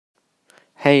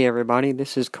Hey everybody,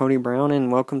 this is Cody Brown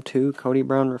and welcome to Cody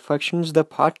Brown Reflections, the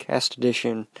podcast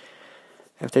edition.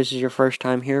 If this is your first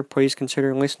time here, please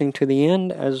consider listening to the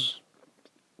end as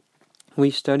we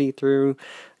study through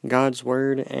God's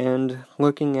Word and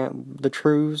looking at the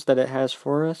truths that it has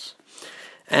for us.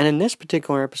 And in this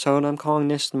particular episode, I'm calling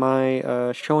this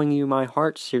my Showing You My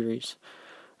Heart series,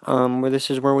 where this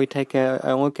is where we take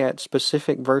a look at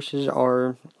specific verses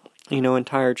or,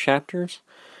 entire chapters.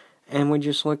 And we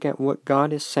just look at what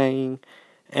God is saying,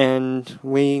 and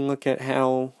we look at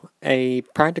how a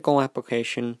practical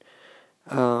application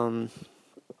can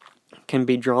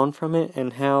be drawn from it,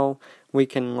 and how we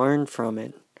can learn from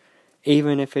it.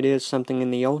 Even if it is something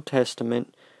in the Old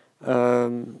Testament,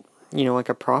 like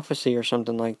a prophecy or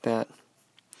something like that,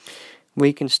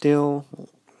 we can still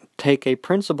take a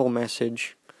principal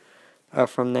message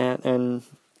from that. And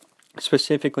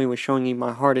specifically with Showing You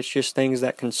My Heart, it's just things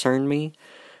that concern me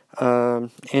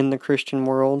in the Christian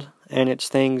world, and it's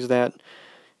things that,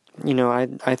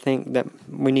 I think that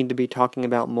we need to be talking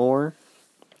about more,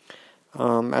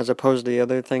 as opposed to the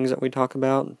other things that we talk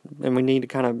about, and we need to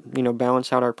kind of,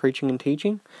 balance out our preaching and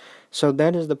teaching. So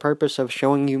that is the purpose of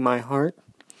Showing You My Heart.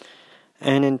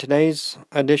 And in today's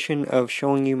edition of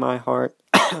Showing You My Heart,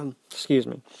 I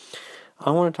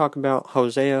want to talk about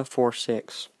Hosea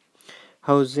 4:6.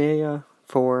 Hosea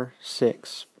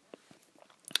 4:6.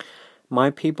 My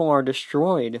people are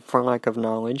destroyed for lack of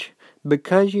knowledge.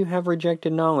 Because you have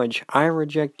rejected knowledge, I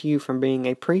reject you from being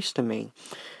a priest to me.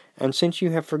 And since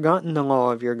you have forgotten the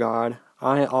law of your God,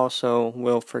 I also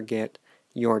will forget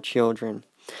your children.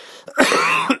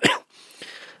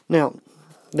 Now,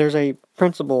 there's a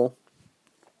principle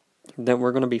that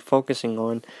we're going to be focusing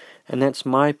on, and that's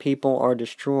my people are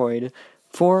destroyed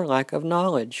for lack of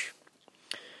knowledge.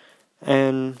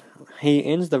 And he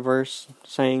ends the verse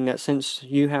saying that since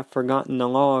you have forgotten the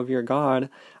law of your God,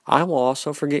 I will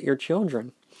also forget your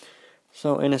children.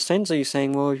 So in a sense, he's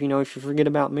saying, well, if you forget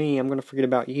about me, I'm going to forget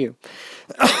about you.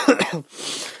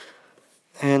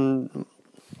 And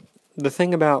the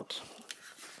thing about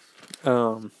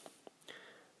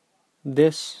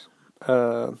this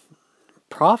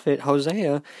prophet,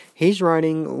 Hosea, he's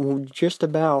writing just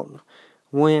about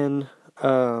when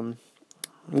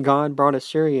God brought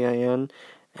Assyria in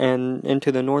and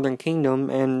into the northern kingdom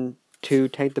and to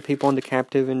take the people into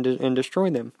captive and destroy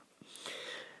them.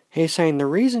 He's saying the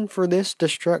reason for this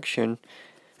destruction,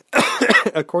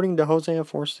 according to Hosea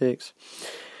 4:6,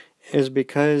 is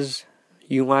because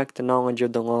you lack the knowledge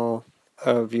of the law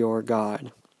of your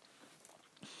God.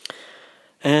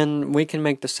 And we can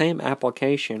make the same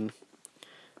application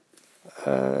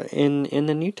in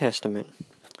the New Testament.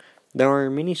 There are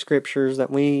many scriptures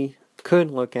that we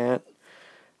could look at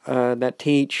that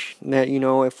teach that,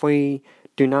 if we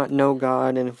do not know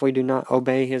God and if we do not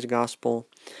obey His gospel,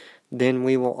 then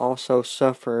we will also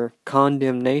suffer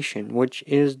condemnation, which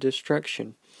is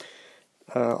destruction,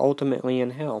 ultimately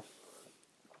in hell.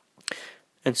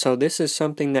 And so this is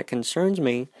something that concerns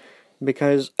me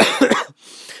because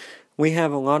we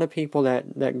have a lot of people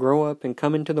that grow up and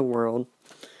come into the world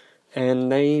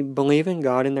and they believe in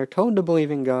God and they're told to believe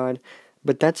in God,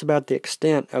 but that's about the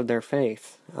extent of their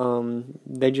faith.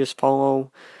 They just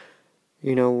follow,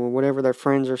 whatever their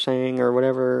friends are saying or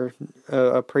whatever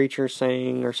a preacher's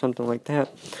saying or something like that,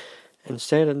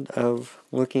 instead of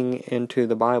looking into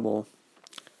the Bible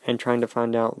and trying to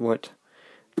find out what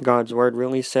God's Word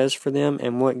really says for them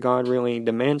and what God really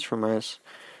demands from us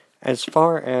as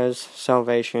far as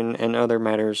salvation and other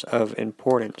matters of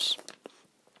importance.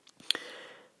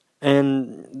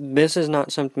 And this is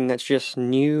not something that's just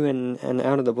new and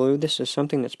out of the blue. This is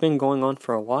something that's been going on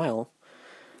for a while.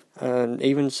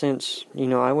 Even since,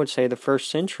 I would say the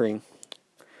first century.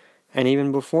 And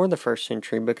even before the first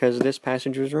century, because this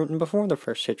passage was written before the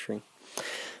first century.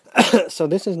 So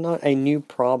this is not a new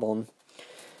problem.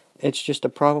 It's just a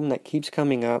problem that keeps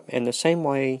coming up. And the same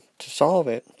way to solve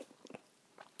it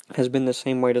has been the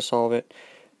same way to solve it,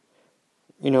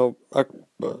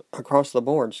 across the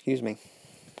board,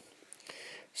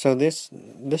 So this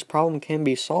problem can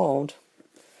be solved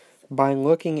by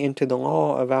looking into the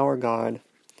law of our God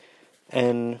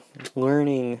and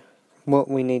learning what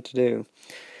we need to do.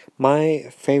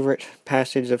 My favorite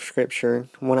passage of Scripture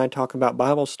when I talk about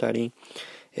Bible study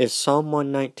is Psalm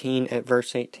 119 at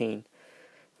verse 18,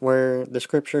 where the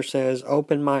Scripture says,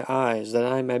 "Open my eyes that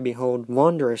I may behold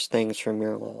wondrous things from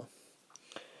your law."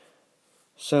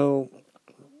 So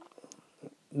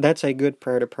that's a good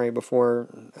prayer to pray before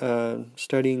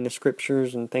studying the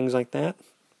Scriptures and things like that.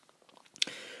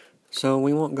 So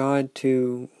we want God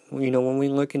to, when we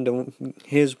look into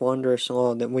His wondrous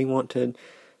law, that we want to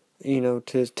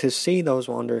to see those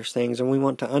wondrous things, and we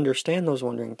want to understand those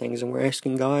wondering things, and we're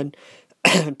asking God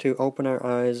to open our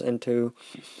eyes and to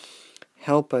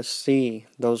help us see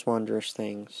those wondrous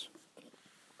things.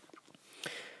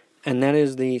 And that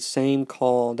is the same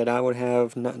call that I would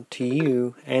have to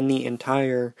you and the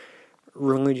entire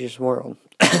religious world.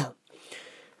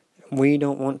 We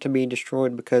don't want to be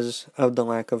destroyed because of the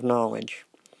lack of knowledge.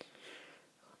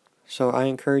 So I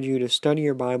encourage you to study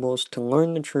your Bibles, to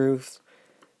learn the truth,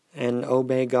 and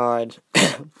obey God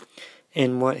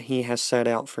in what He has set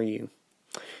out for you.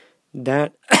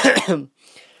 That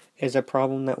is a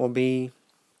problem that will be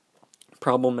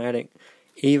problematic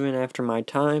even after my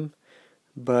time,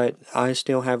 but I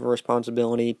still have a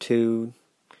responsibility to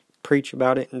preach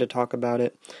about it and to talk about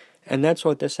it. And that's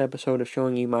what this episode of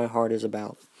Showing You My Heart is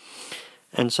about.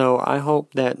 And so I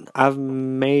hope that I've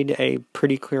made a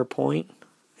pretty clear point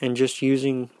in just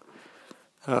using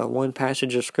one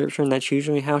passage of Scripture, and that's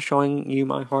usually how Showing You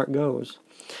My Heart goes.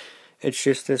 It's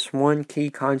just this one key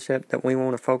concept that we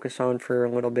want to focus on for a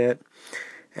little bit,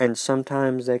 and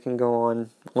sometimes they can go on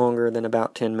longer than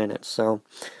about 10 minutes. So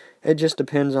it just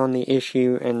depends on the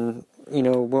issue and,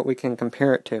 what we can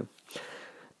compare it to.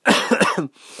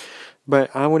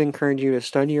 But I would encourage you to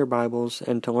study your Bibles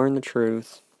and to learn the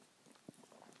truth,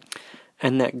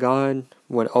 and that God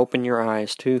would open your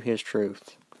eyes to His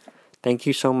truth. Thank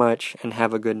you so much, and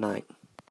have a good night.